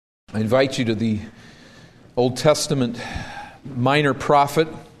I invite you to the Old Testament minor prophet,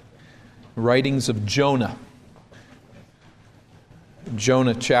 writings of Jonah.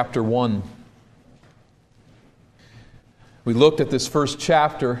 Jonah chapter 1. We looked at this first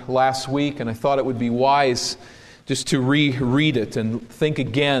chapter last week, and I thought it would be wise just to reread it and think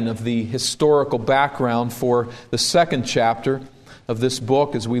again of the historical background for the second chapter of this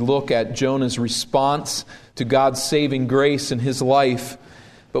book as we look at Jonah's response to God's saving grace in his life.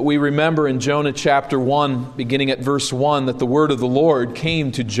 But we remember in Jonah chapter 1, beginning at verse 1, that the word of the Lord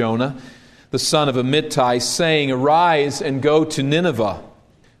came to Jonah, the son of Amittai, saying, "Arise and go to Nineveh,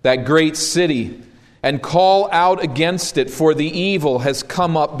 that great city, and call out against it, for the evil has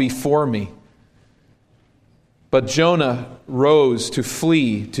come up before me." But Jonah rose to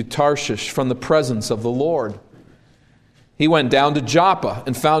flee to Tarshish from the presence of the Lord. He went down to Joppa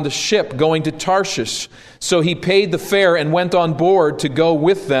and found a ship going to Tarshish. So he paid the fare and went on board to go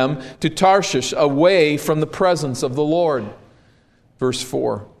with them to Tarshish, away from the presence of the Lord. Verse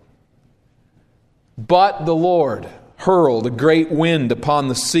 4. But the Lord hurled a great wind upon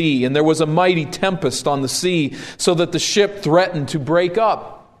the sea, and there was a mighty tempest on the sea, so that the ship threatened to break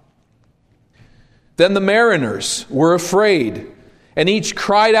up. Then the mariners were afraid, and each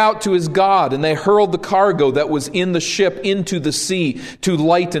cried out to his God, and they hurled the cargo that was in the ship into the sea to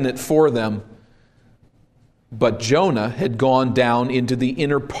lighten it for them. But Jonah had gone down into the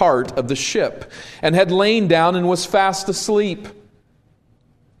inner part of the ship, and had lain down and was fast asleep.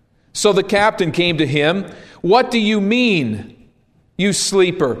 So the captain came to him. "What do you mean, you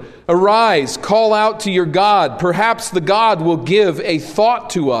sleeper? Arise, call out to your God. Perhaps the God will give a thought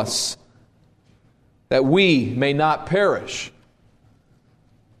to us, that we may not perish."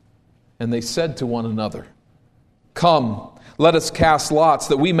 And they said to one another, "Come, let us cast lots,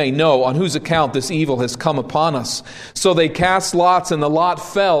 that we may know on whose account this evil has come upon us." So they cast lots, and the lot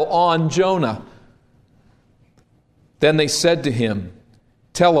fell on Jonah. Then they said to him,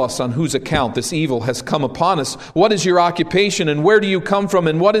 "Tell us on whose account this evil has come upon us. What is your occupation, and where do you come from,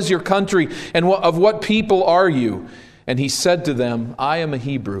 and what is your country, and of what people are you?" And he said to them, "I am a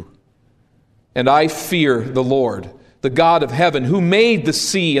Hebrew, and I fear the Lord, the God of heaven, who made the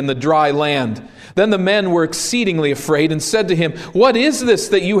sea and the dry land." Then the men were exceedingly afraid and said to him, "What is this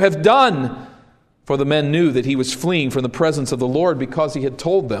that you have done?" For the men knew that he was fleeing from the presence of the Lord, because he had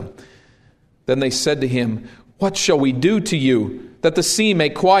told them. Then they said to him, "What shall we do to you, that the sea may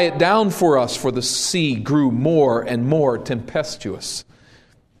quiet down for us?" For the sea grew more and more tempestuous.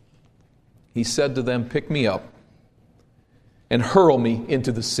 He said to them, "Pick me up and hurl me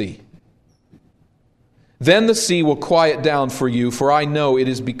into the sea. Then the sea will quiet down for you, for I know it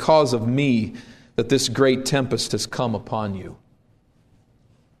is because of me that this great tempest has come upon you."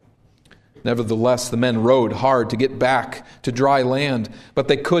 Nevertheless, the men rowed hard to get back to dry land, but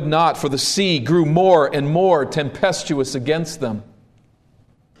they could not, for the sea grew more and more tempestuous against them.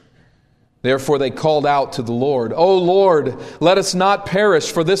 Therefore they called out to the Lord, "O Lord, let us not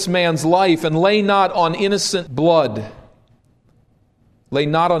perish for this man's life, and lay not on innocent blood. Lay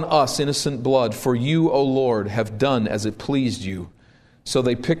not on us innocent blood, for you, O Lord, have done as it pleased you." So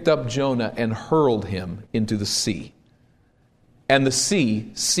they picked up Jonah and hurled him into the sea. And the sea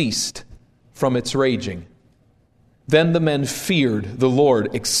ceased from its raging. Then the men feared the Lord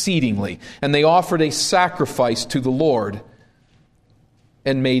exceedingly, and they offered a sacrifice to the Lord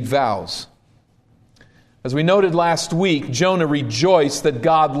and made vows. As we noted last week, Jonah rejoiced that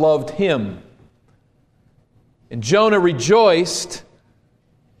God loved him. And Jonah rejoiced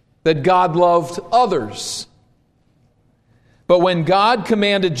that God loved others. But when God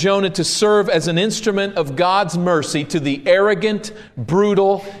commanded Jonah to serve as an instrument of God's mercy to the arrogant,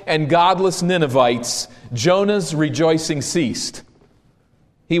 brutal, and godless Ninevites, Jonah's rejoicing ceased.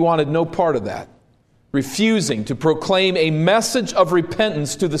 He wanted no part of that, refusing to proclaim a message of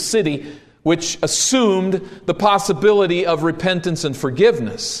repentance to the city, which assumed the possibility of repentance and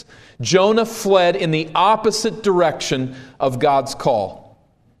forgiveness. Jonah fled in the opposite direction of God's call.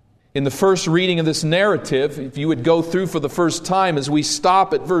 In the first reading of this narrative, if you would go through for the first time as we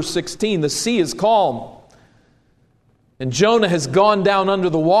stop at verse 16, the sea is calm. And Jonah has gone down under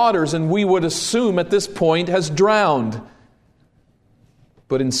the waters, and we would assume at this point has drowned.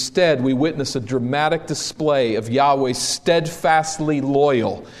 But instead, we witness a dramatic display of Yahweh's steadfastly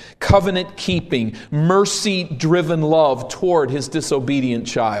loyal, covenant-keeping, mercy-driven love toward His disobedient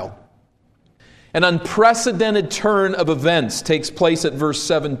child. An unprecedented turn of events takes place at verse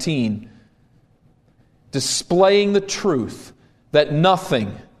 17, displaying the truth that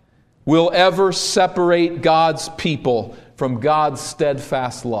nothing will ever separate God's people from God's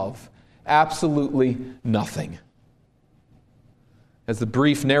steadfast love. Absolutely nothing. As the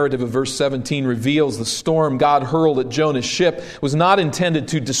brief narrative of verse 17 reveals, the storm God hurled at Jonah's ship was not intended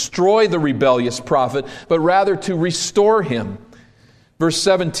to destroy the rebellious prophet, but rather to restore him. Verse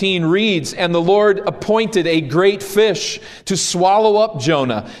 17 reads, "And the Lord appointed a great fish to swallow up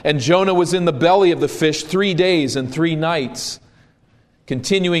Jonah, and Jonah was in the belly of the fish 3 days and 3 nights."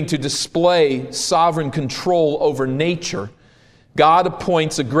 Continuing to display sovereign control over nature, God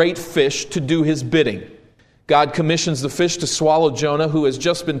appoints a great fish to do His bidding. God commissions the fish to swallow Jonah, who has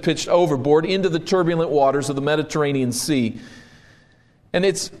just been pitched overboard into the turbulent waters of the Mediterranean Sea. And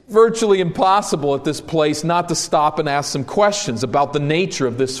it's virtually impossible at this place not to stop and ask some questions about the nature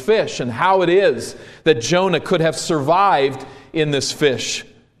of this fish and how it is that Jonah could have survived in this fish.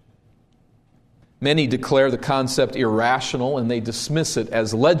 Many declare the concept irrational and they dismiss it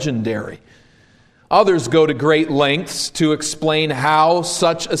as legendary. Others go to great lengths to explain how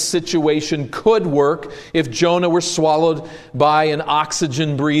such a situation could work if Jonah were swallowed by an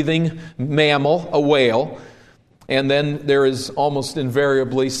oxygen-breathing mammal, a whale. And then there is almost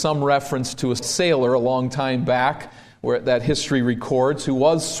invariably some reference to a sailor a long time back, where that history records, who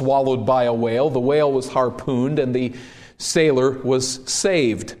was swallowed by a whale. The whale was harpooned and the sailor was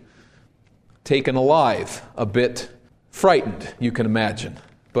saved, taken alive, a bit frightened, you can imagine,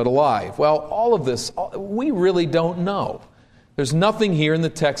 but alive. Well, all of this, we really don't know. There's nothing here in the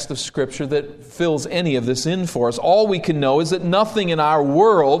text of Scripture that fills any of this in for us. All we can know is that nothing in our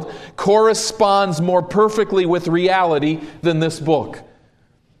world corresponds more perfectly with reality than this book.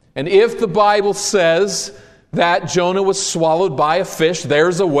 And if the Bible says that Jonah was swallowed by a fish,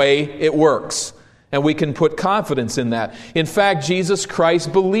 there's a way it works. And we can put confidence in that. In fact, Jesus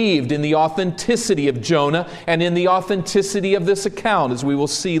Christ believed in the authenticity of Jonah and in the authenticity of this account, as we will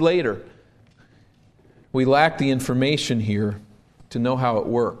see later. We lack the information here to know how it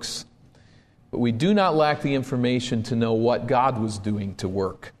works. But we do not lack the information to know what God was doing to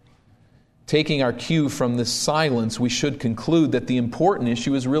work. Taking our cue from this silence, we should conclude that the important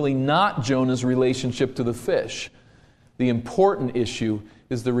issue is really not Jonah's relationship to the fish. The important issue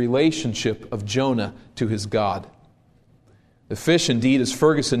is the relationship of Jonah to his God. The fish, indeed, as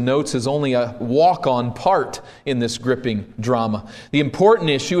Ferguson notes, is only a walk-on part in this gripping drama. The important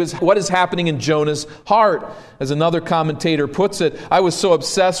issue is what is happening in Jonah's heart. As another commentator puts it, I was so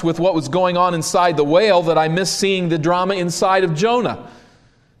obsessed with what was going on inside the whale that I missed seeing the drama inside of Jonah.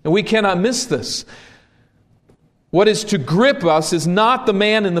 And we cannot miss this. What is to grip us is not the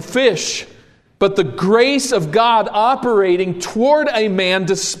man in the fish, but the grace of God operating toward a man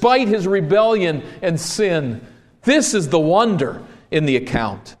despite his rebellion and sin. This is the wonder in the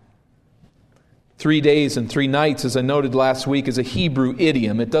account. 3 days and 3 nights, as I noted last week, is a Hebrew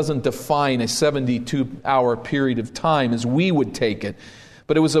idiom. It doesn't define a 72-hour period of time as we would take it.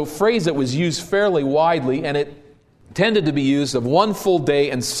 But it was a phrase that was used fairly widely, and it tended to be used of 1 full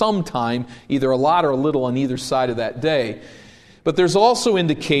day and some time, either a lot or a little on either side of that day. But there's also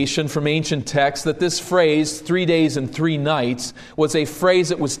indication from ancient texts that this phrase, 3 days and 3 nights, was a phrase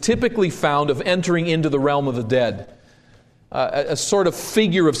that was typically found of entering into the realm of the dead. A sort of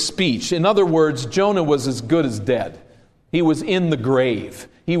figure of speech. In other words, Jonah was as good as dead. He was in the grave.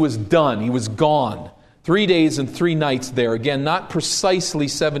 He was done. He was gone. 3 days and 3 nights there. Again, not precisely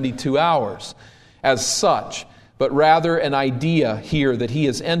 72 hours as such, but rather an idea here that he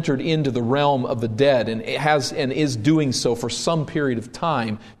has entered into the realm of the dead and is doing so for some period of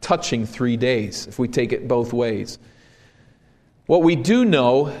time, touching 3 days, if we take it both ways. What we do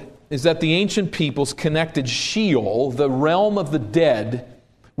know is that the ancient peoples connected Sheol, the realm of the dead,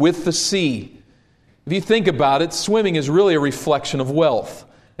 with the sea. If you think about it, swimming is really a reflection of wealth.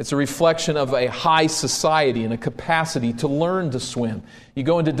 It's a reflection of a high society and a capacity to learn to swim. You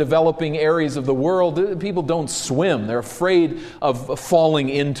go into developing areas of the world, people don't swim. They're afraid of falling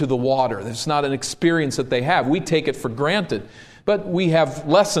into the water. It's not an experience that they have. We take it for granted. But we have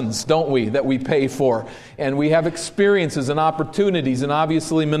lessons, don't we, that we pay for. And we have experiences and opportunities, and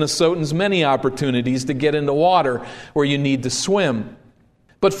obviously Minnesotans, many opportunities to get into water where you need to swim.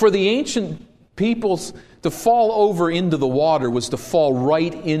 But for the ancient peoples, to fall over into the water was to fall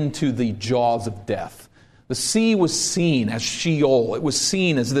right into the jaws of death. The sea was seen as Sheol. It was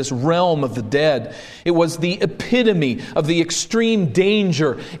seen as this realm of the dead. It was the epitome of the extreme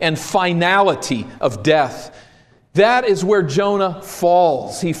danger and finality of death. That is where Jonah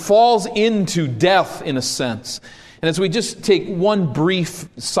falls. He falls into death in a sense. And as we just take one brief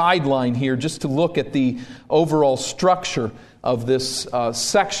sideline here just to look at the overall structure of this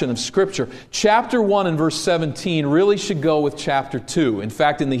section of Scripture. Chapter 1 and verse 17 really should go with chapter 2. In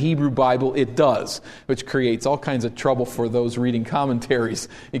fact, in the Hebrew Bible, it does, which creates all kinds of trouble for those reading commentaries.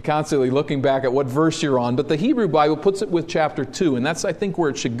 You're constantly looking back at what verse you're on, but the Hebrew Bible puts it with chapter 2, and that's, I think, where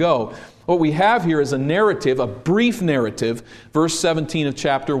it should go. What we have here is a narrative, a brief narrative, verse 17 of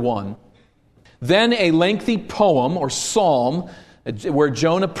chapter 1. Then a lengthy poem or psalm where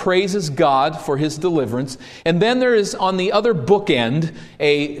Jonah praises God for his deliverance. And then there is, on the other bookend,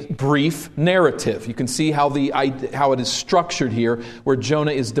 a brief narrative. You can see how it is structured here, where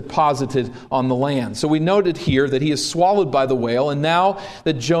Jonah is deposited on the land. So we noted here that he is swallowed by the whale, and now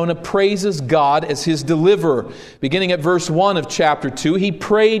that Jonah praises God as his deliverer. Beginning at verse 1 of chapter 2, he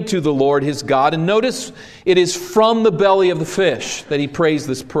prayed to the Lord his God. And notice it is from the belly of the fish that he prays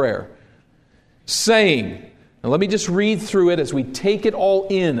this prayer, saying... Now let me just read through it as we take it all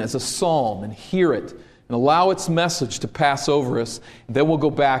in as a psalm and hear it and allow its message to pass over us. Then we'll go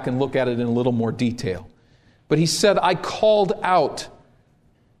back and look at it in a little more detail. But he said, I called out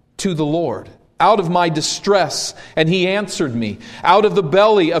to the Lord out of my distress, and he answered me. Out of the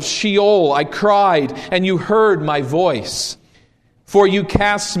belly of Sheol I cried, and you heard my voice. For you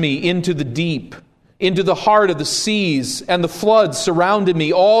cast me into the deep, into the heart of the seas, and the floods surrounded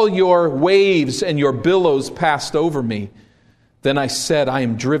me. All your waves and your billows passed over me. Then I said, I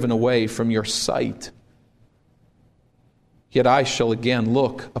am driven away from your sight. Yet I shall again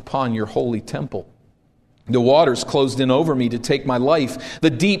look upon your holy temple. The waters closed in over me to take my life. The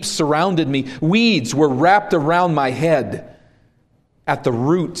deep surrounded me. Weeds were wrapped around my head. At the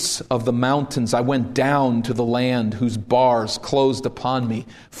roots of the mountains I went down to the land whose bars closed upon me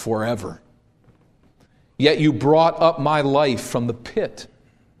forever. Yet you brought up my life from the pit,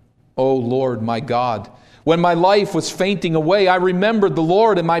 O Lord my God. When my life was fainting away, I remembered the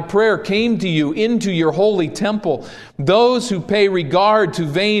Lord, and my prayer came to you into your holy temple. Those who pay regard to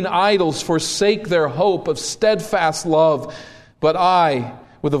vain idols forsake their hope of steadfast love. But I,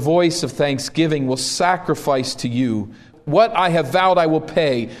 with a voice of thanksgiving, will sacrifice to you. What I have vowed I will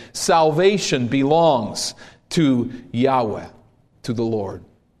pay. Salvation belongs to Yahweh, to the Lord.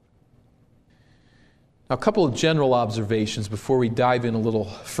 Now, a couple of general observations before we dive in a little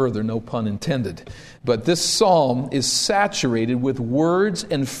further, no pun intended. But this psalm is saturated with words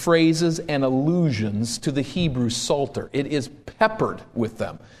and phrases and allusions to the Hebrew Psalter. It is peppered with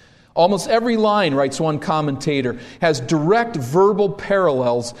them. Almost every line, writes one commentator, has direct verbal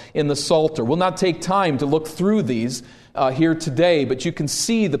parallels in the Psalter. We'll not take time to look through these here today, but you can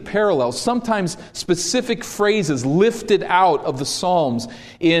see the parallels. Sometimes specific phrases lifted out of the Psalms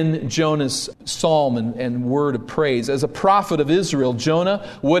in Jonah's psalm and word of praise. As a prophet of Israel, Jonah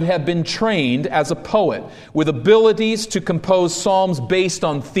would have been trained as a poet with abilities to compose psalms based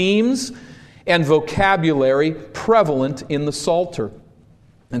on themes and vocabulary prevalent in the Psalter.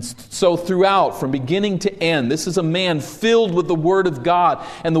 And so throughout, from beginning to end, this is a man filled with the Word of God,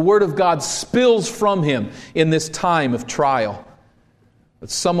 and the Word of God spills from him in this time of trial. But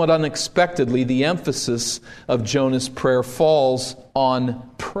somewhat unexpectedly, the emphasis of Jonah's prayer falls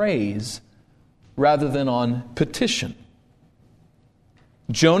on praise rather than on petition.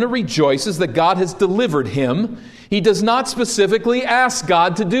 Jonah rejoices that God has delivered him. He does not specifically ask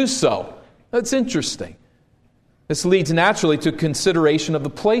God to do so. That's interesting. This leads naturally to consideration of the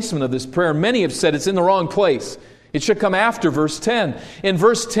placement of this prayer. Many have said it's in the wrong place. It should come after verse 10. In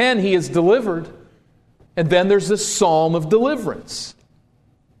verse 10, he is delivered. And then there's this psalm of deliverance.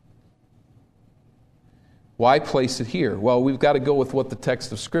 Why place it here? Well, we've got to go with what the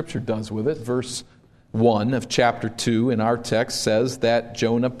text of Scripture does with it. Verse 1 of chapter 2 in our text says that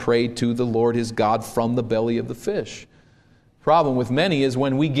Jonah prayed to the Lord his God from the belly of the fish. Problem with many is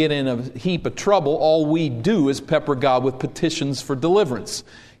when we get in a heap of trouble, all we do is pepper God with petitions for deliverance.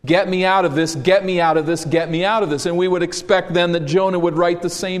 Get me out of this, get me out of this, get me out of this. And we would expect then that Jonah would write the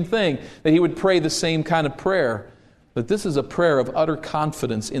same thing, that he would pray the same kind of prayer. But this is a prayer of utter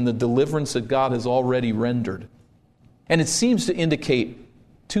confidence in the deliverance that God has already rendered. And it seems to indicate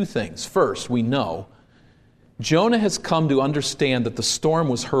two things. First, we know Jonah has come to understand that the storm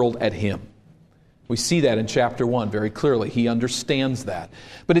was hurled at him. We see that in chapter 1 very clearly. He understands that.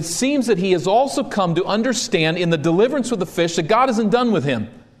 But it seems that he has also come to understand in the deliverance with the fish that God isn't done with him.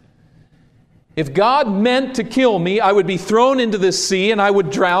 If God meant to kill me, I would be thrown into this sea and I would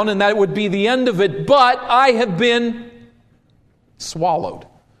drown, and that would be the end of it. But I have been swallowed.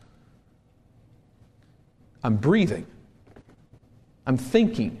 I'm breathing. I'm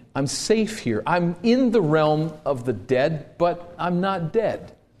thinking. I'm safe here. I'm in the realm of the dead, but I'm not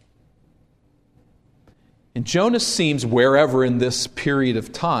dead. And Jonah seems, wherever in this period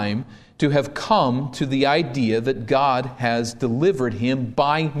of time, to have come to the idea that God has delivered him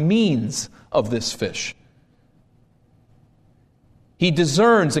by means of this fish. He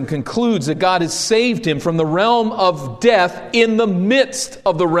discerns and concludes that God has saved him from the realm of death in the midst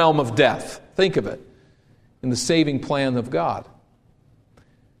of the realm of death. Think of it, in the saving plan of God.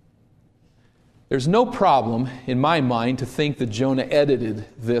 There's no problem in my mind to think that Jonah edited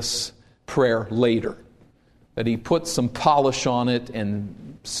this prayer later, that he put some polish on it and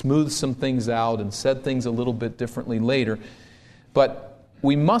smoothed some things out and said things a little bit differently later. But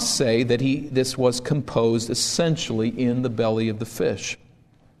we must say that this was composed essentially in the belly of the fish.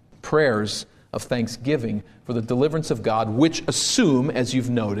 Prayers of thanksgiving for the deliverance of God, which assume, as you've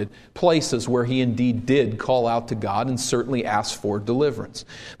noted, places where he indeed did call out to God and certainly ask for deliverance.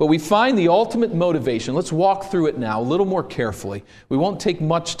 But we find the ultimate motivation. Let's walk through it now a little more carefully. We won't take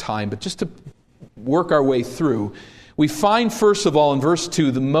much time, but just to work our way through, we find, first of all, in verse 2,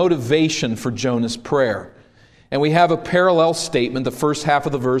 the motivation for Jonah's prayer. And we have a parallel statement, the first half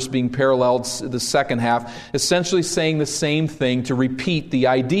of the verse being paralleled the second half, essentially saying the same thing to repeat the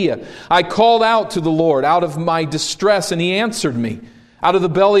idea. I called out to the Lord out of my distress, and he answered me. Out of the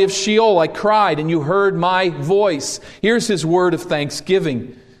belly of Sheol I cried, and you heard my voice. Here's his word of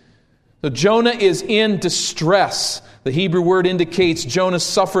thanksgiving. So Jonah is in distress. The Hebrew word indicates Jonah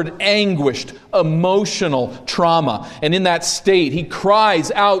suffered anguished, emotional trauma. And in that state, he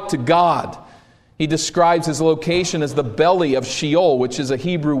cries out to God. He describes his location as the belly of Sheol, which is a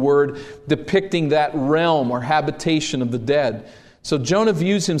Hebrew word depicting that realm or habitation of the dead. So Jonah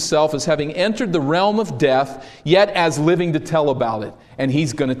views himself as having entered the realm of death, yet as living to tell about it. And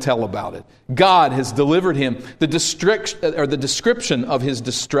he's going to tell about it. God has delivered him. The description of his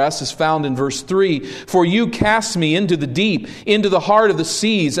distress is found in verse 3. For you cast me into the deep, into the heart of the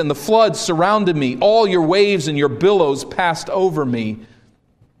seas, and the floods surrounded me. All your waves and your billows passed over me.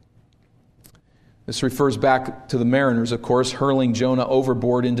 This refers back to the mariners, of course, hurling Jonah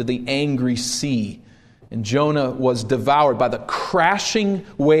overboard into the angry sea. And Jonah was devoured by the crashing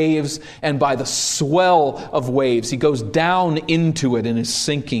waves and by the swell of waves. He goes down into it and is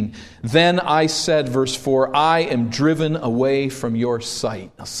sinking. Then I said, verse 4, I am driven away from your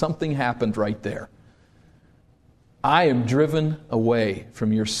sight. Now something happened right there. I am driven away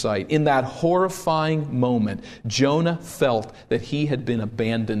from your sight. In that horrifying moment, Jonah felt that he had been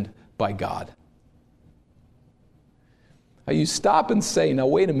abandoned by God. You stop and say, now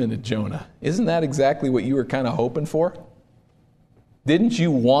wait a minute, Jonah. Isn't that exactly what you were kind of hoping for? Didn't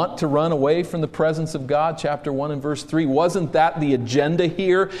you want to run away from the presence of God? Chapter 1 and verse 3. Wasn't that the agenda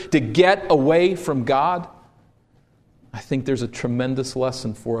here? To get away from God? I think there's a tremendous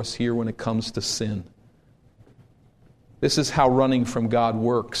lesson for us here when it comes to sin. This is how running from God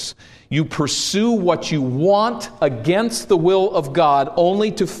works. You pursue what you want against the will of God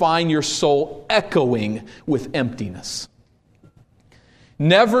only to find your soul echoing with emptiness.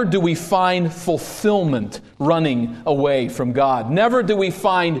 Never do we find fulfillment running away from God. Never do we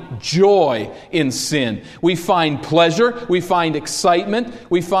find joy in sin. We find pleasure, we find excitement,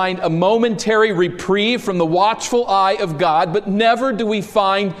 we find a momentary reprieve from the watchful eye of God, but never do we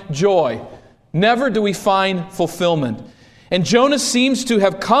find joy. Never do we find fulfillment. And Jonah seems to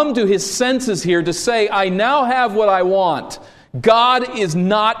have come to his senses here to say, I now have what I want. God is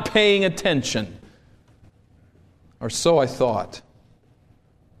not paying attention. Or so I thought.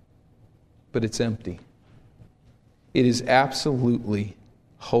 But it's empty. It is absolutely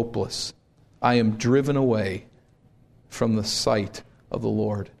hopeless. I am driven away from the sight of the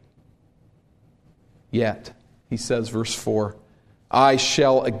Lord. Yet, he says, verse 4, I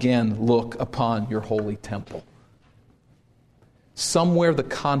shall again look upon your holy temple. Somewhere the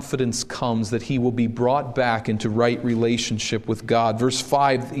confidence comes that he will be brought back into right relationship with God. Verse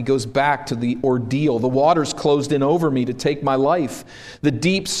 5, he goes back to the ordeal. The waters closed in over me to take my life. The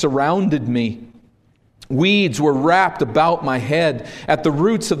deep surrounded me. Weeds were wrapped about my head. At the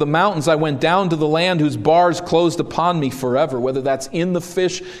roots of the mountains I went down to the land whose bars closed upon me forever. Whether that's in the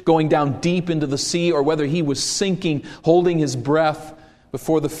fish going down deep into the sea or whether he was sinking, holding his breath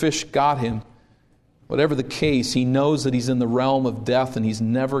before the fish got him. Whatever the case, he knows that he's in the realm of death and he's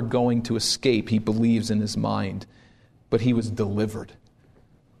never going to escape, he believes in his mind. But he was delivered.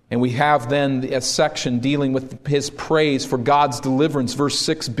 And we have then a section dealing with his praise for God's deliverance. Verse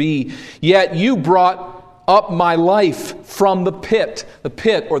 6b, yet you brought up my life from the pit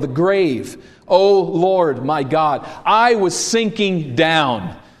or the grave. O Lord, my God, I was sinking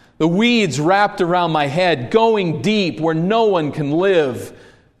down. The weeds wrapped around my head, going deep where no one can live.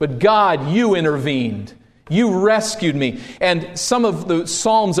 But God, you intervened. You rescued me. And some of the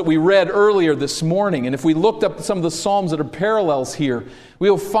Psalms that we read earlier this morning, and if we looked up some of the Psalms that are parallels here,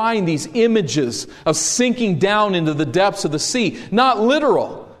 we'll find these images of sinking down into the depths of the sea. Not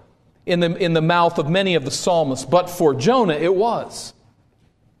literal in the mouth of many of the psalmists, but for Jonah it was.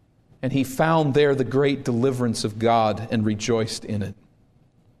 And he found there the great deliverance of God and rejoiced in it.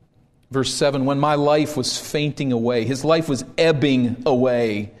 Verse 7, when my life was fainting away, his life was ebbing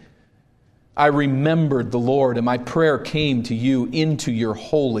away, I remembered the Lord, and my prayer came to you into your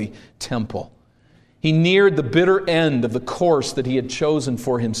holy temple. He neared the bitter end of the course that he had chosen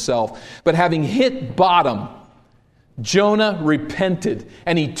for himself. But having hit bottom, Jonah repented,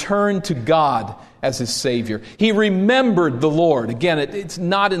 and he turned to God as his Savior. He remembered the Lord. Again, it's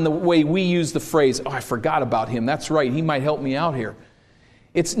not in the way we use the phrase, I forgot about him. That's right, he might help me out here.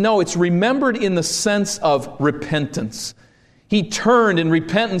 It's remembered in the sense of repentance. He turned in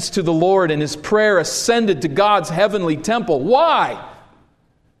repentance to the Lord, and his prayer ascended to God's heavenly temple. Why?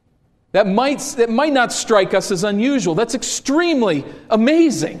 That might not strike us as unusual. That's extremely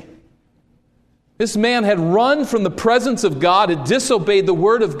amazing. This man had run from the presence of God, had disobeyed the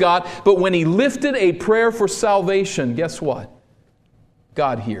word of God, but when he lifted a prayer for salvation, guess what?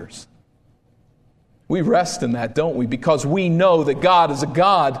 God hears. We rest in that, don't we? Because we know that God is a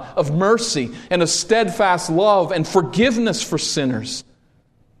God of mercy and of steadfast love and forgiveness for sinners.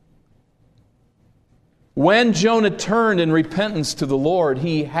 When Jonah turned in repentance to the Lord,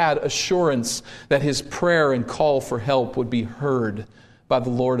 he had assurance that his prayer and call for help would be heard by the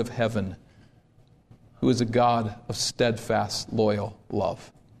Lord of heaven, who is a God of steadfast, loyal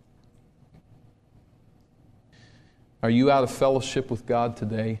love. Are you out of fellowship with God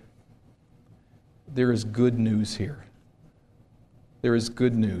today? There is good news here. There is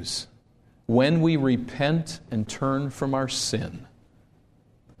good news. When we repent and turn from our sin,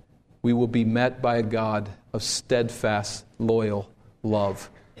 we will be met by a God of steadfast, loyal love,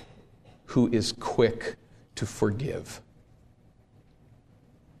 who is quick to forgive.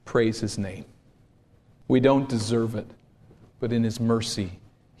 Praise His name. We don't deserve it, but in His mercy,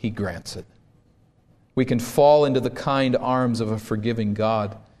 He grants it. We can fall into the kind arms of a forgiving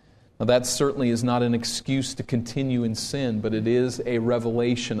God. Now, that certainly is not an excuse to continue in sin, but it is a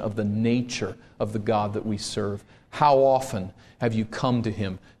revelation of the nature of the God that we serve. How often have you come to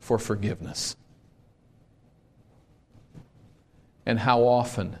Him for forgiveness? And how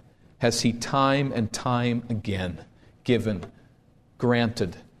often has He time and time again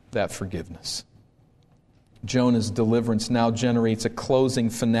granted that forgiveness? Jonah's deliverance now generates a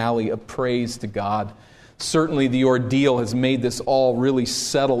closing finale of praise to God. Certainly the ordeal has made this all really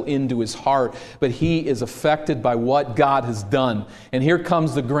settle into his heart, but he is affected by what God has done. And here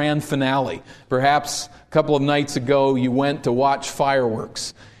comes the grand finale. Perhaps a couple of nights ago you went to watch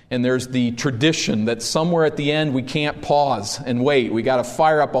fireworks, and there's the tradition that somewhere at the end we can't pause and wait. We got to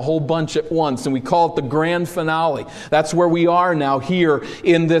fire up a whole bunch at once, and we call it the grand finale. That's where we are now here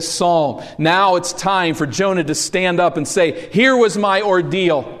in this psalm. Now it's time for Jonah to stand up and say, "Here was my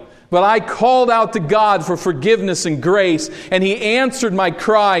ordeal. But I called out to God for forgiveness and grace, and He answered my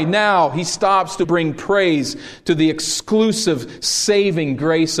cry." Now he stops to bring praise to the exclusive saving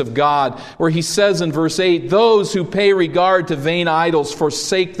grace of God, where he says in verse 8, "Those who pay regard to vain idols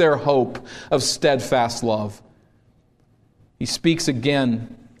forsake their hope of steadfast love." He speaks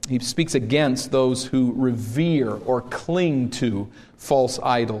against those who revere or cling to false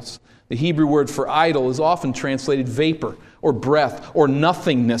idols. The Hebrew word for idol is often translated vapor or breath or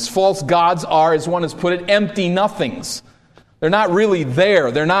nothingness. False gods are, as one has put it, empty nothings. They're not really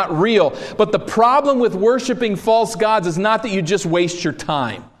there. They're not real. But the problem with worshiping false gods is not that you just waste your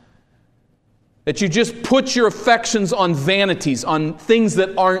time, that you just put your affections on vanities, on things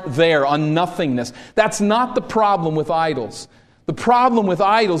that aren't there, on nothingness. That's not the problem with idols. The problem with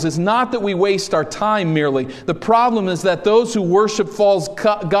idols is not that we waste our time merely. The problem is that those who worship false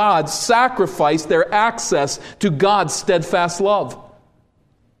gods sacrifice their access to God's steadfast love.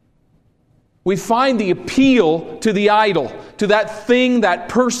 We find the appeal to the idol, to that thing, that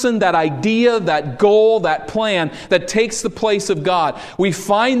person, that idea, that goal, that plan that takes the place of God. We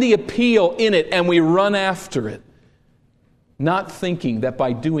find the appeal in it and we run after it, not thinking that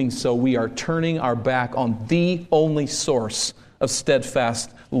by doing so we are turning our back on the only source of steadfast,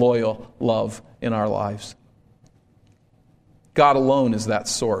 loyal love in our lives. God alone is that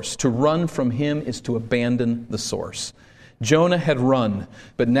source. To run from Him is to abandon the source. Jonah had run,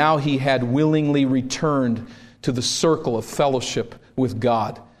 but now he had willingly returned to the circle of fellowship with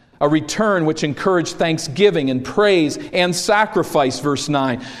God. A return which encouraged thanksgiving and praise and sacrifice, verse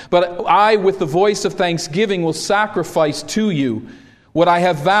 9. "But I, with the voice of thanksgiving, will sacrifice to you. What I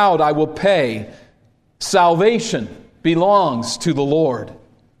have vowed I will pay. Salvation belongs to the Lord.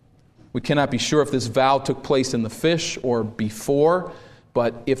 We cannot be sure if this vow took place in the fish or before,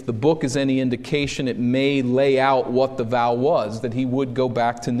 but if the book is any indication, it may lay out what the vow was, that he would go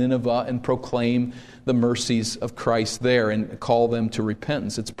back to Nineveh and proclaim the mercies of Christ there and call them to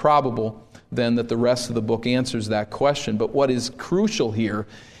repentance. It's probable then that the rest of the book answers that question. But what is crucial here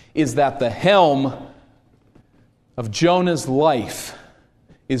is that the helm of Jonah's life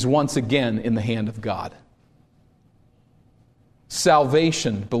is once again in the hand of God.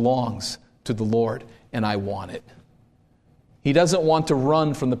 Salvation belongs to the Lord, and I want it. He doesn't want to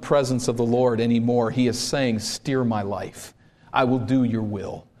run from the presence of the Lord anymore. He is saying, steer my life. I will do your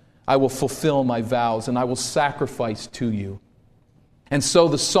will. I will fulfill my vows, and I will sacrifice to you. And so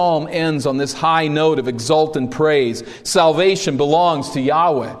the psalm ends on this high note of exultant praise. Salvation belongs to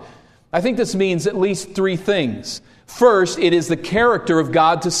Yahweh. I think this means at least three things. First, it is the character of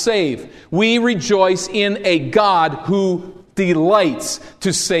God to save. We rejoice in a God who delights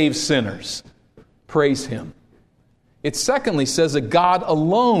to save sinners. Praise Him. It secondly says that God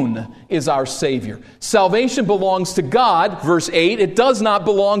alone is our Savior. Salvation belongs to God, verse 8. It does not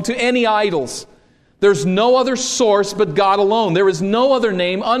belong to any idols. There's no other source but God alone. There is no other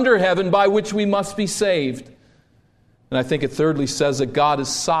name under heaven by which we must be saved. And I think it thirdly says that God is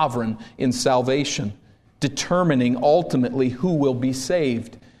sovereign in salvation, determining ultimately who will be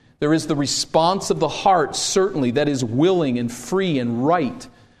saved. There is the response of the heart, certainly, that is willing and free and right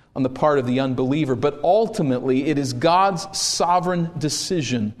on the part of the unbeliever. But ultimately, it is God's sovereign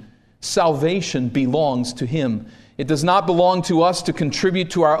decision. Salvation belongs to Him. It does not belong to us to contribute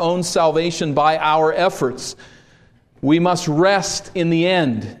to our own salvation by our efforts. We must rest in the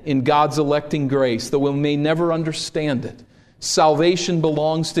end in God's electing grace, though we may never understand it. Salvation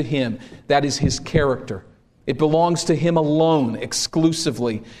belongs to Him. That is His character. It belongs to Him alone,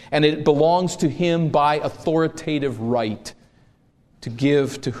 exclusively, and it belongs to Him by authoritative right to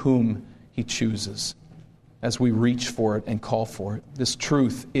give to whom He chooses as we reach for it and call for it. This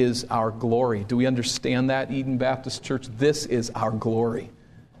truth is our glory. Do we understand that, Eden Baptist Church? This is our glory.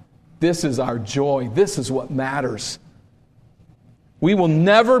 This is our joy. This is what matters. We will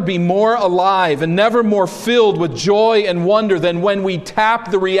never be more alive and never more filled with joy and wonder than when we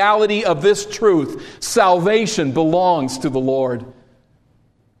tap the reality of this truth. Salvation belongs to the Lord.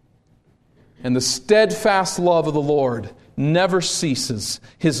 And the steadfast love of the Lord never ceases.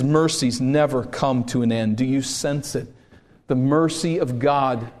 His mercies never come to an end. Do you sense it? The mercy of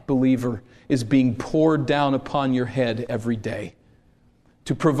God, believer, is being poured down upon your head every day.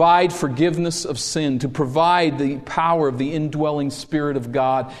 To provide forgiveness of sin, to provide the power of the indwelling Spirit of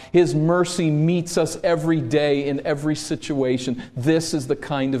God. His mercy meets us every day in every situation. This is the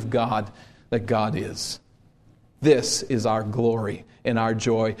kind of God that God is. This is our glory and our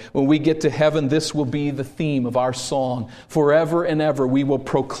joy. When we get to heaven, this will be the theme of our song. Forever and ever we will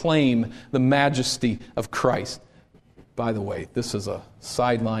proclaim the majesty of Christ. By the way, this is a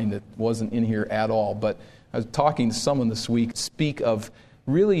sideline that wasn't in here at all, but I was talking to someone this week, speak of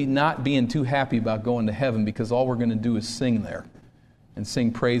really not being too happy about going to heaven because all we're going to do is sing there and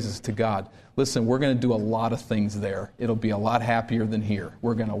sing praises to God. Listen, we're going to do a lot of things there. It'll be a lot happier than here.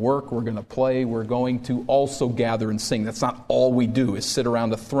 We're going to work, we're going to play, we're going to also gather and sing. That's not all we do, is sit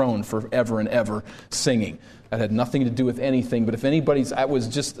around a throne forever and ever singing. That had nothing to do with anything, but if anybody's, that was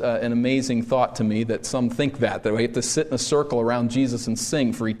just an amazing thought to me that some think that we have to sit in a circle around Jesus and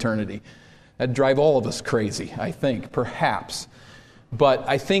sing for eternity. That'd drive all of us crazy, I think, perhaps. But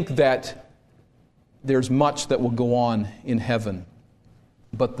I think that there's much that will go on in heaven.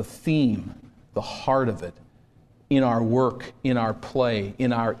 But the theme, the heart of it, in our work, in our play,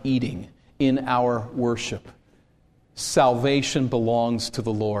 in our eating, in our worship, salvation belongs to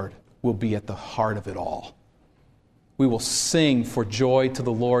the Lord, will be at the heart of it all. We will sing for joy to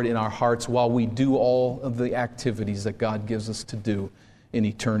the Lord in our hearts while we do all of the activities that God gives us to do in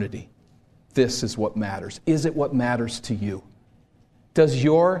eternity. This is what matters. Is it what matters to you? Does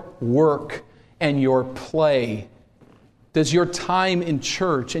your work and your play, does your time in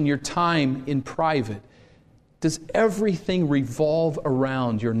church and your time in private, does everything revolve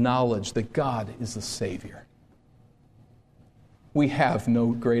around your knowledge that God is the Savior? We have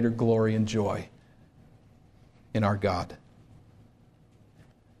no greater glory and joy in our God.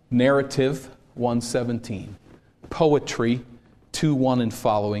 Narrative 1:17. Poetry 2:1 and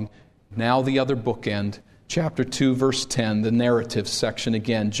following. Now the other bookend. Chapter 2, verse 10, the narrative section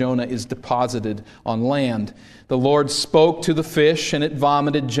again. Jonah is deposited on land. The Lord spoke to the fish, and it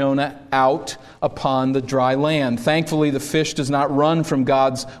vomited Jonah out upon the dry land. Thankfully, the fish does not run from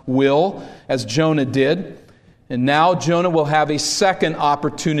God's will, as Jonah did. And now Jonah will have a second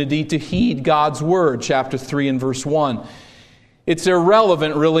opportunity to heed God's word, chapter 3 and verse 1. It's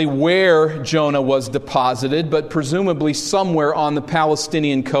irrelevant, really, where Jonah was deposited, but presumably somewhere on the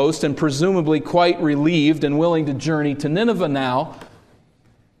Palestinian coast, and presumably quite relieved and willing to journey to Nineveh now.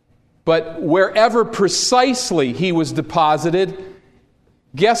 But wherever precisely he was deposited,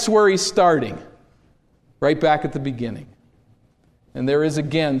 guess where he's starting? Right back at the beginning. And there is,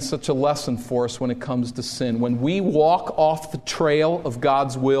 again, such a lesson for us when it comes to sin. When we walk off the trail of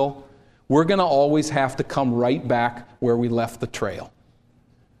God's will, we're going to always have to come right back where we left the trail.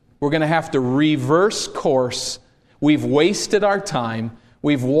 We're going to have to reverse course. We've wasted our time.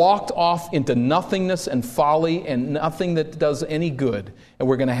 We've walked off into nothingness and folly and nothing that does any good. And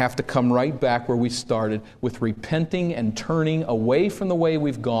we're going to have to come right back where we started with repenting and turning away from the way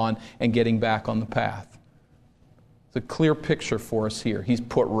we've gone and getting back on the path. It's a clear picture for us here. He's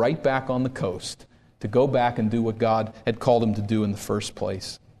put right back on the coast to go back and do what God had called him to do in the first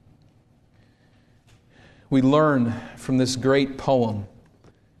place. We learn from this great poem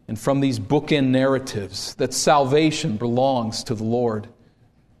and from these bookend narratives that salvation belongs to the Lord.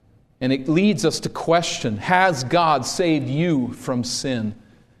 And it leads us to question, has God saved you from sin?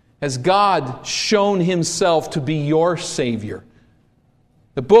 Has God shown himself to be your Savior?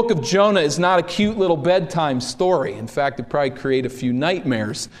 The book of Jonah is not a cute little bedtime story. In fact, it'd probably create a few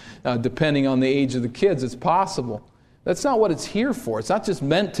nightmares, depending on the age of the kids. It's possible. That's not what it's here for. It's not just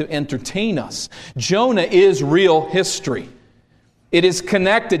meant to entertain us. Jonah is real history. It is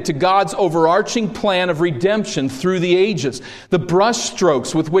connected to God's overarching plan of redemption through the ages. The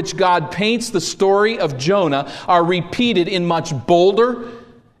brushstrokes with which God paints the story of Jonah are repeated in much bolder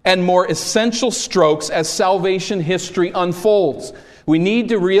and more essential strokes as salvation history unfolds. We need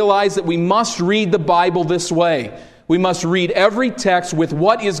to realize that we must read the Bible this way. We must read every text with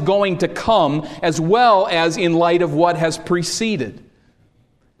what is going to come as well as in light of what has preceded.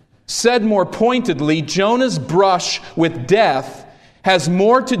 Said more pointedly, Jonah's brush with death has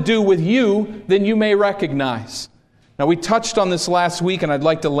more to do with you than you may recognize. Now, we touched on this last week, and I'd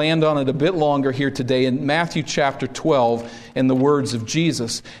like to land on it a bit longer here today in Matthew chapter 12 in the words of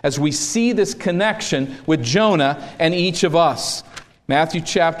Jesus, as we see this connection with Jonah and each of us. Matthew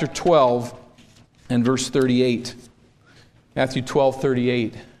chapter 12 and verse 38. Matthew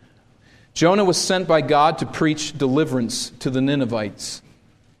 12:38. Jonah was sent by God to preach deliverance to the Ninevites.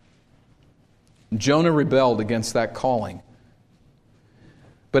 Jonah rebelled against that calling.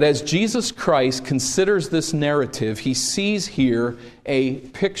 But as Jesus Christ considers this narrative, he sees here a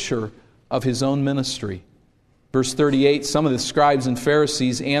picture of his own ministry. Verse 38, some of the scribes and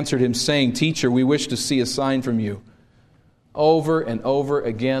Pharisees answered him, saying, "Teacher, we wish to see a sign from you." Over and over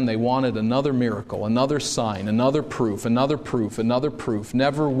again, they wanted another miracle, another sign, another proof, another proof, another proof,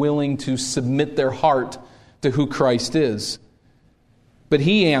 never willing to submit their heart to who Christ is. But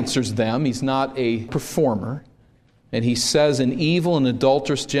he answers them. He's not a performer. And he says, "An evil and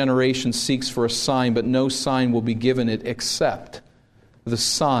adulterous generation seeks for a sign, but no sign will be given it except the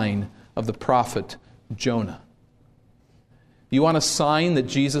sign of the prophet Jonah." You want a sign that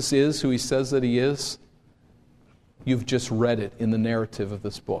Jesus is who he says that he is? You've just read it in the narrative of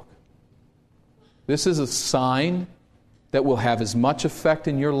this book. This is a sign that will have as much effect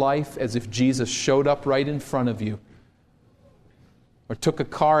in your life as if Jesus showed up right in front of you or took a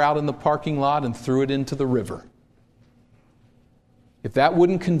car out in the parking lot and threw it into the river. If that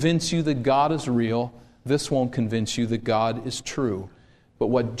wouldn't convince you that God is real, this won't convince you that God is true.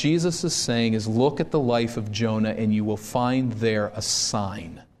 But what Jesus is saying is, look at the life of Jonah and you will find there a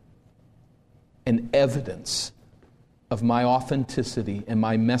sign, an evidence of my authenticity and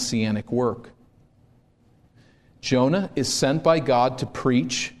my messianic work. Jonah is sent by God to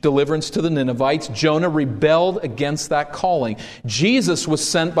preach deliverance to the Ninevites. Jonah rebelled against that calling. Jesus was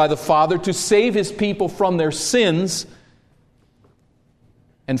sent by the Father to save his people from their sins.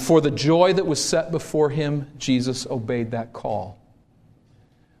 And for the joy that was set before him, Jesus obeyed that call.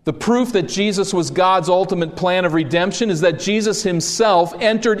 The proof that Jesus was God's ultimate plan of redemption is that Jesus himself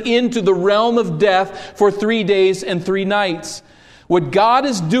entered into the realm of death for 3 days and 3 nights. What God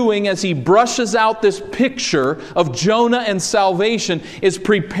is doing as he brushes out this picture of Jonah and salvation is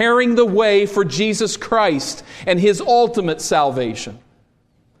preparing the way for Jesus Christ and his ultimate salvation.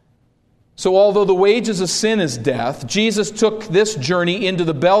 So although the wages of sin is death, Jesus took this journey into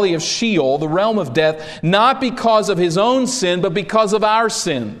the belly of Sheol, the realm of death, not because of his own sin, but because of our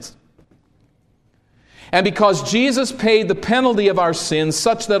sins. And because Jesus paid the penalty of our sins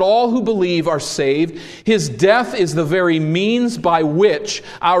such that all who believe are saved, his death is the very means by which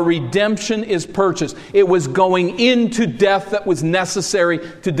our redemption is purchased. It was going into death that was necessary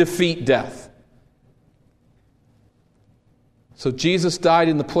to defeat death. So Jesus died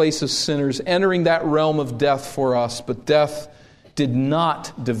in the place of sinners, entering that realm of death for us, but death did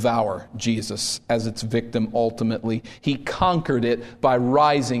not devour Jesus as its victim ultimately. He conquered it by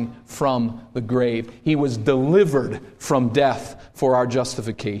rising from the grave. He was delivered from death for our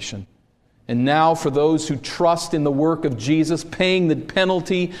justification. And now for those who trust in the work of Jesus, paying the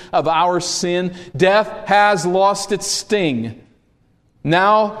penalty of our sin, death has lost its sting.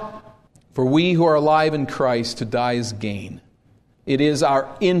 Now, for we who are alive in Christ, to die is gain. It is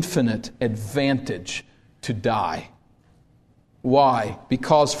our infinite advantage to die. Why?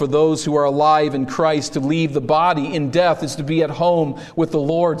 Because for those who are alive in Christ, to leave the body in death is to be at home with the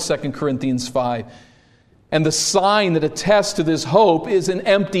Lord, 2 Corinthians 5. And the sign that attests to this hope is an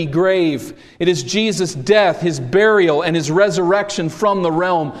empty grave. It is Jesus' death, His burial, and His resurrection from the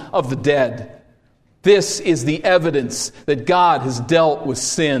realm of the dead. This is the evidence that God has dealt with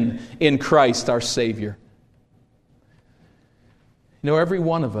sin in Christ our Savior. You know, every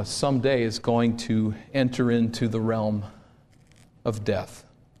one of us someday is going to enter into the realm of death.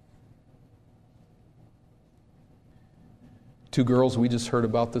 Two girls we just heard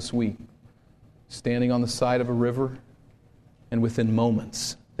about this week, standing on the side of a river, and within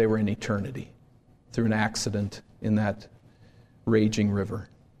moments they were in eternity through an accident in that raging river.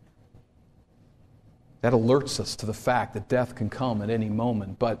 That alerts us to the fact that death can come at any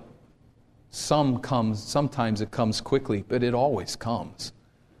moment, but sometimes it comes quickly, but it always comes.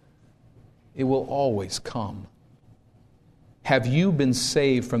 It will always come. Have you been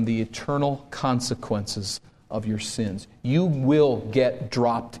saved from the eternal consequences of your sins? You will get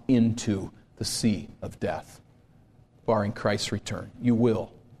dropped into the sea of death, barring Christ's return. You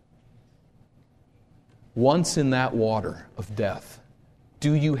will. Once in that water of death,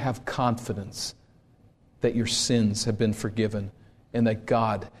 do you have confidence that your sins have been forgiven and that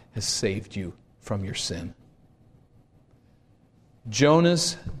God has saved you from your sin?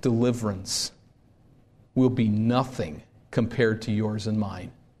 Jonah's deliverance will be nothing compared to yours and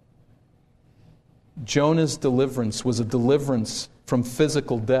mine. Jonah's deliverance was a deliverance from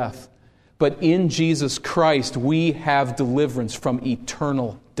physical death, but in Jesus Christ we have deliverance from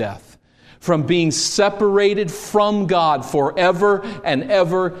eternal death, from being separated from God forever and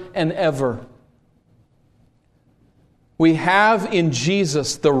ever and ever. We have in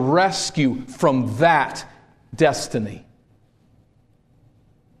Jesus the rescue from that destiny.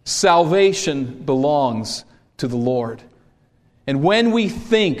 Salvation belongs to the Lord. And when we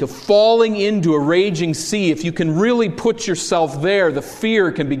think of falling into a raging sea, if you can really put yourself there, the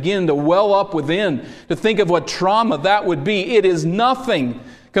fear can begin to well up within, to think of what trauma that would be. It is nothing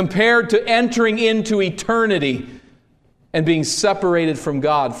compared to entering into eternity and being separated from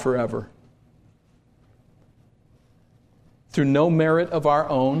God forever. Through no merit of our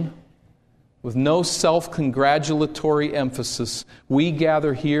own, with no self-congratulatory emphasis, we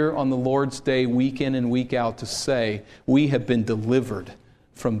gather here on the Lord's Day, week in and week out, to say we have been delivered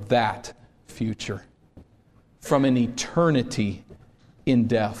from that future, from an eternity in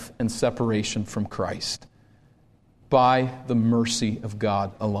death and separation from Christ, by the mercy of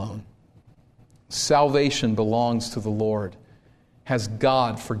God alone. Salvation belongs to the Lord. Has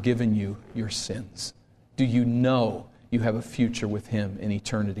God forgiven you your sins? Do you know you have a future with Him in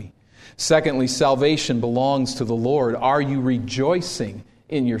eternity? Secondly, salvation belongs to the Lord. Are you rejoicing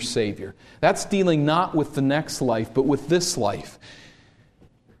in your Savior? That's dealing not with the next life, but with this life.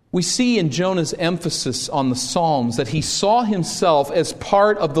 We see in Jonah's emphasis on the Psalms that he saw himself as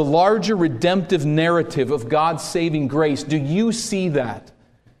part of the larger redemptive narrative of God's saving grace. Do you see that?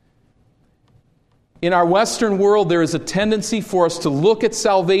 In our Western world, there is a tendency for us to look at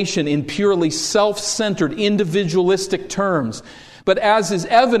salvation in purely self-centered, individualistic terms. But as is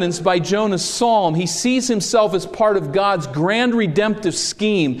evidenced by Jonah's psalm, he sees himself as part of God's grand redemptive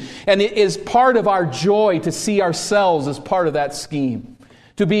scheme. And it is part of our joy to see ourselves as part of that scheme.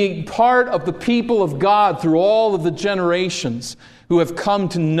 To be part of the people of God through all of the generations who have come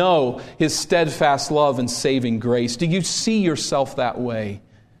to know His steadfast love and saving grace. Do you see yourself that way?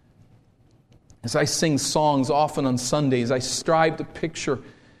 As I sing songs often on Sundays, I strive to picture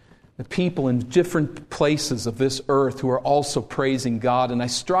the people in different places of this earth who are also praising God. And I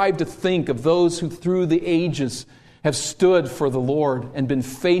strive to think of those who through the ages have stood for the Lord and been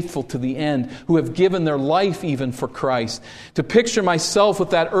faithful to the end, who have given their life even for Christ. To picture myself with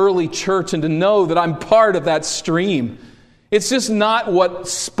that early church and to know that I'm part of that stream. It's just not what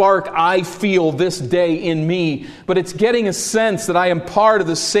spark I feel this day in me, but it's getting a sense that I am part of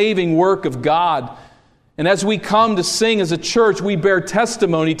the saving work of God. And as we come to sing as a church, we bear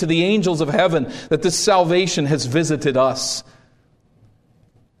testimony to the angels of heaven that this salvation has visited us.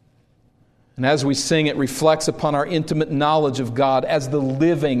 And as we sing, it reflects upon our intimate knowledge of God as the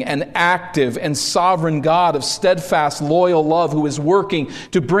living and active and sovereign God of steadfast, loyal love, who is working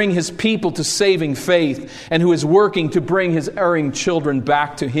to bring His people to saving faith and who is working to bring His erring children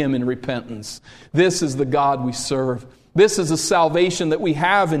back to Him in repentance. This is the God we serve. This is the salvation that we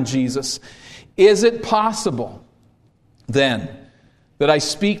have in Jesus. Is it possible, then, that I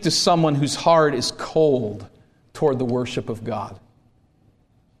speak to someone whose heart is cold toward the worship of God?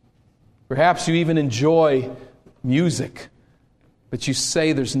 Perhaps you even enjoy music, but you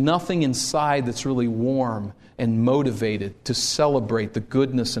say there's nothing inside that's really warm and motivated to celebrate the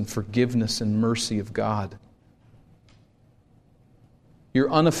goodness and forgiveness and mercy of God.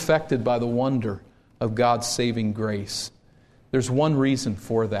 You're unaffected by the wonder of God's saving grace. There's one reason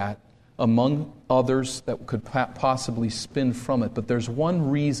for that, among others that could possibly spin from it, but there's one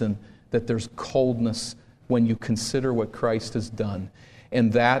reason that there's coldness when you consider what Christ has done,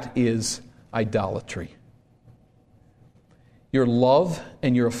 and that is idolatry. Your love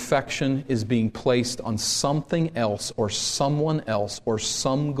and your affection is being placed on something else or someone else or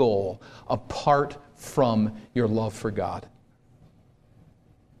some goal apart from your love for God.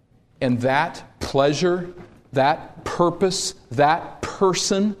 And that pleasure, that purpose, that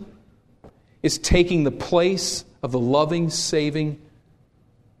person is taking the place of the loving, saving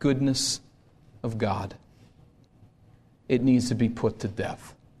goodness of God. It needs to be put to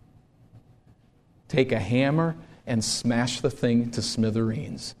death. Take a hammer and smash the thing to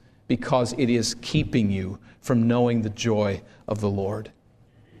smithereens, because it is keeping you from knowing the joy of the Lord.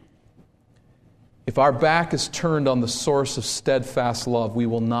 If our back is turned on the source of steadfast love, we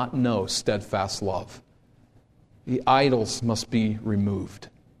will not know steadfast love. The idols must be removed.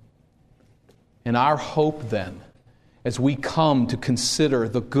 And our hope then, as we come to consider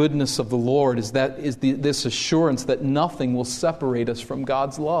the goodness of the Lord, is this assurance that nothing will separate us from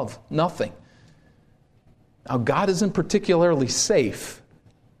God's love. Nothing. Now, God isn't particularly safe.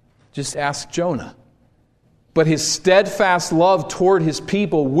 Just ask Jonah. But His steadfast love toward His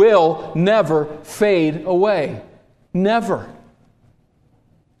people will never fade away. Never.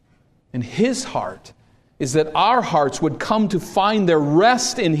 And His heart is that our hearts would come to find their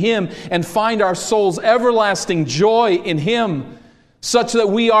rest in Him and find our soul's everlasting joy in Him, such that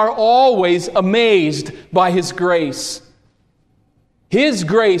we are always amazed by His grace. His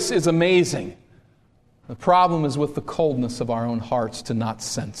grace is amazing. The problem is with the coldness of our own hearts to not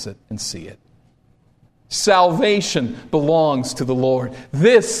sense it and see it. Salvation belongs to the Lord.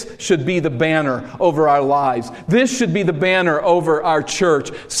 This should be the banner over our lives. This should be the banner over our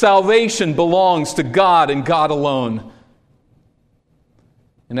church. Salvation belongs to God and God alone.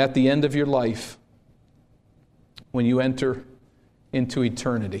 And at the end of your life, when you enter into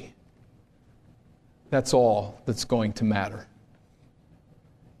eternity, that's all that's going to matter.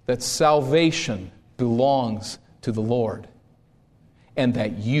 That salvation belongs to the Lord, and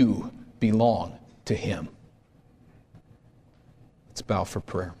that you belong to Him. Let's bow for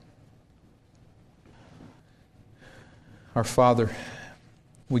prayer. Our Father,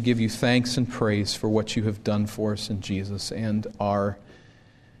 we give You thanks and praise for what You have done for us in Jesus, and are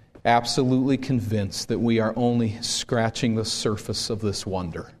absolutely convinced that we are only scratching the surface of this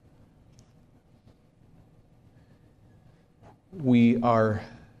wonder. We are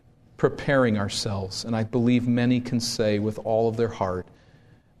preparing ourselves, and I believe many can say with all of their heart,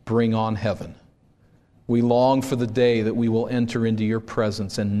 bring on heaven. We long for the day that we will enter into Your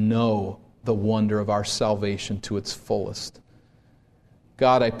presence and know the wonder of our salvation to its fullest.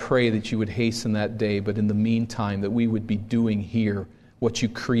 God, I pray that You would hasten that day, but in the meantime that we would be doing here what You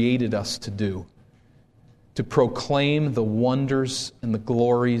created us to do, to proclaim the wonders and the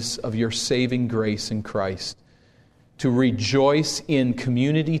glories of Your saving grace in Christ, to rejoice in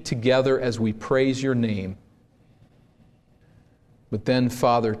community together as we praise Your name. But then,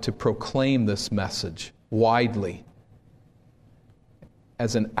 Father, to proclaim this message widely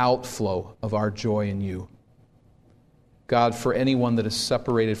as an outflow of our joy in You. God, for anyone that is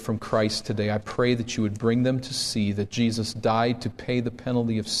separated from Christ today, I pray that You would bring them to see that Jesus died to pay the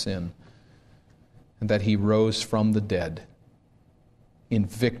penalty of sin, and that He rose from the dead in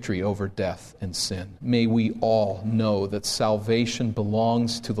victory over death and sin. May we all know that salvation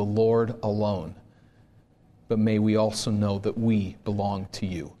belongs to the Lord alone, but may we also know that we belong to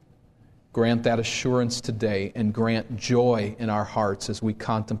You. Grant that assurance today, and grant joy in our hearts as we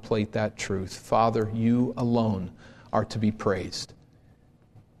contemplate that truth. Father, You alone are to be praised.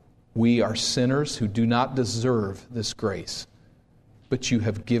 We are sinners who do not deserve this grace, but You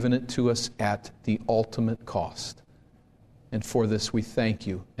have given it to us at the ultimate cost. And for this we thank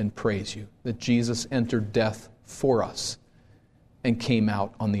You and praise You, that Jesus entered death for us and came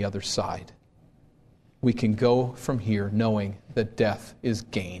out on the other side. we can go from here knowing that death is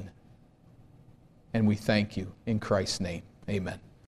gain. And we thank you in Christ's name. Amen.